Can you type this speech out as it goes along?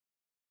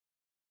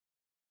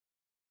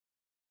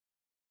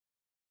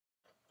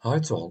Hi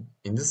to all,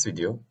 in this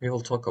video we will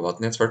talk about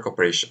network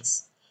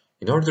operations.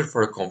 In order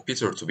for a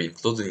computer to be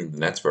included in the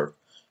network,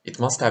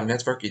 it must have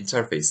network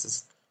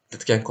interfaces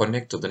that can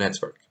connect to the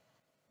network.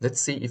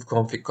 Let's see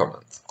ifconfig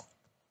command.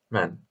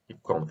 Man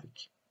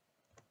ifconfig.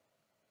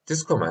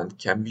 This command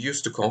can be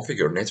used to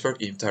configure network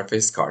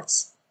interface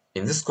cards.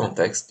 In this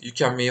context, you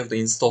can view the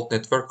installed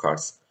network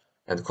cards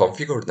and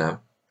configure them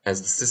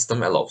as the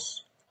system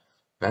allows.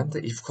 When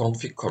the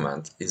ifconfig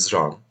command is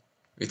run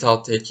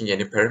without taking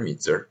any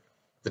parameter,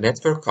 the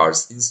network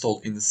cards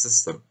installed in the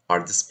system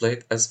are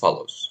displayed as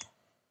follows.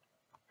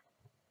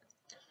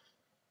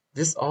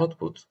 This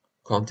output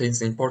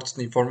contains important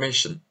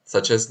information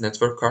such as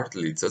network card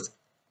deleted,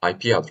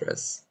 IP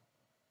address,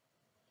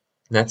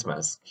 net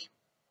mask,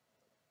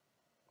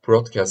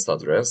 broadcast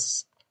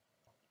address,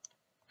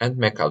 and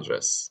MAC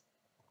address.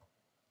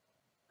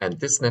 And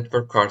this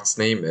network card's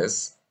name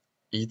is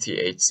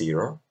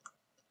ETH0,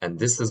 and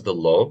this is the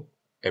LOW,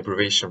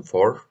 abbreviation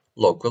for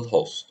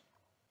localhost.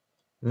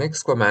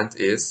 Next command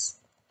is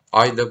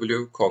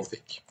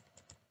iwconfig.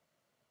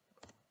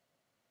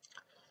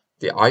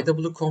 The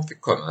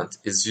iwconfig command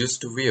is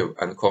used to view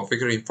and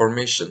configure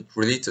information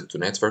related to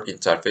network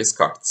interface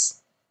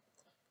cards.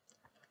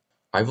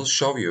 I will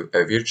show you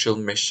a virtual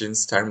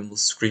machine's terminal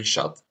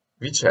screenshot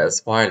which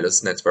has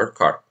wireless network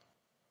card.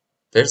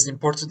 There is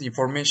important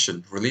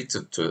information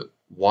related to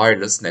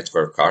wireless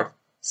network card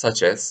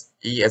such as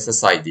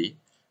ESSID,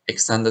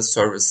 Extended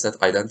Service Set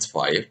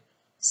Identifier,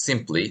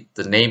 simply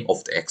the name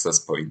of the access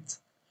point,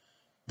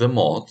 the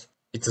mode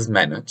it is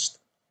managed,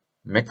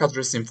 MAC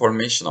address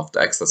information of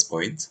the access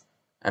point,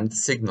 and the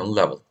signal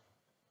level.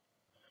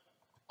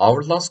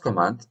 Our last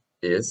command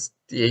is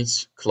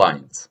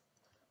dhclient.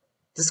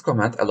 This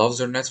command allows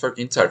your network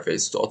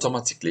interface to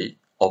automatically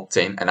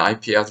obtain an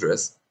IP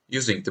address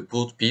using the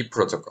bootp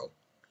protocol.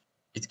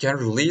 It can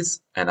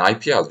release an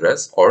IP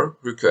address or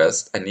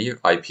request a new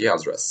IP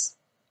address.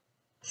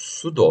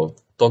 Sudo,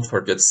 don't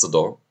forget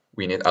sudo,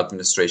 we need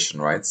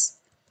administration rights.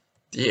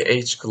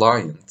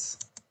 dhclient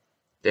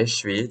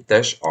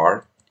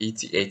 -v-r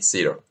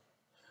eth0.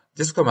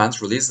 This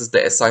command releases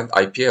the assigned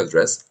IP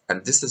address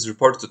and this is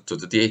reported to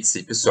the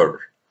DHCP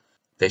server.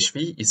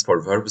 -v is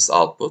for verbose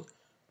output,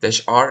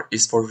 -r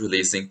is for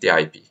releasing the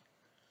IP.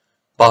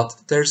 But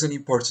there's an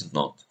important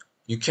note.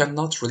 You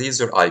cannot release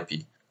your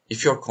IP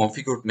if your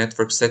configured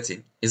network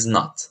setting is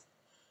not,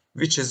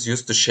 which is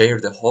used to share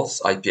the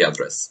host IP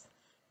address.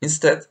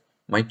 Instead,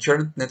 my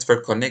current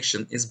network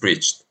connection is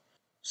breached,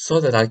 so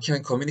that I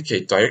can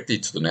communicate directly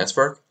to the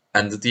network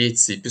and the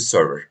DHCP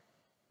server.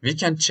 We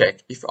can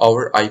check if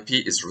our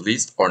IP is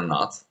released or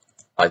not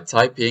by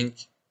typing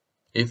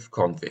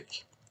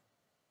ifconfig.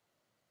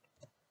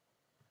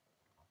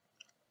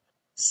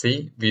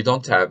 See, we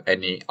don't have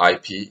any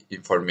IP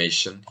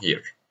information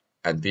here,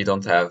 and we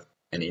don't have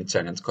an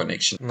internet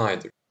connection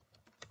neither.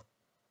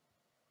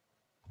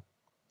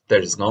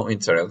 There is no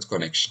internet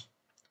connection.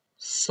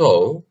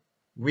 So,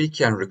 we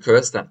can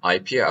request an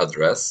IP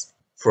address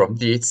from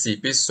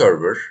DHCP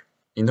server.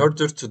 In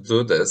order to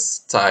do this,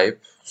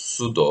 type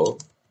sudo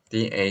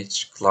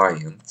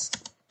dhclient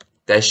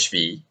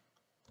 -v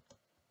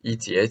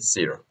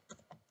eth0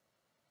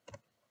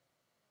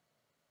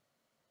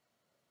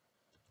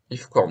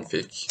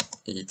 ifconfig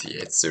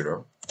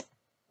eth0,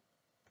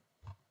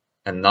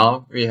 and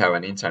now we have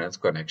an internet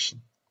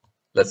connection.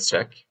 Let's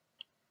check.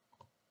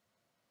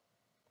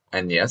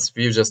 And yes,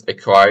 we've just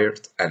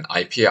acquired an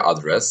IP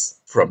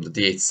address from the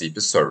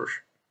DHCP server.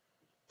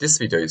 This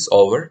video is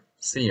over.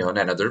 See you on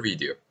another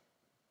video.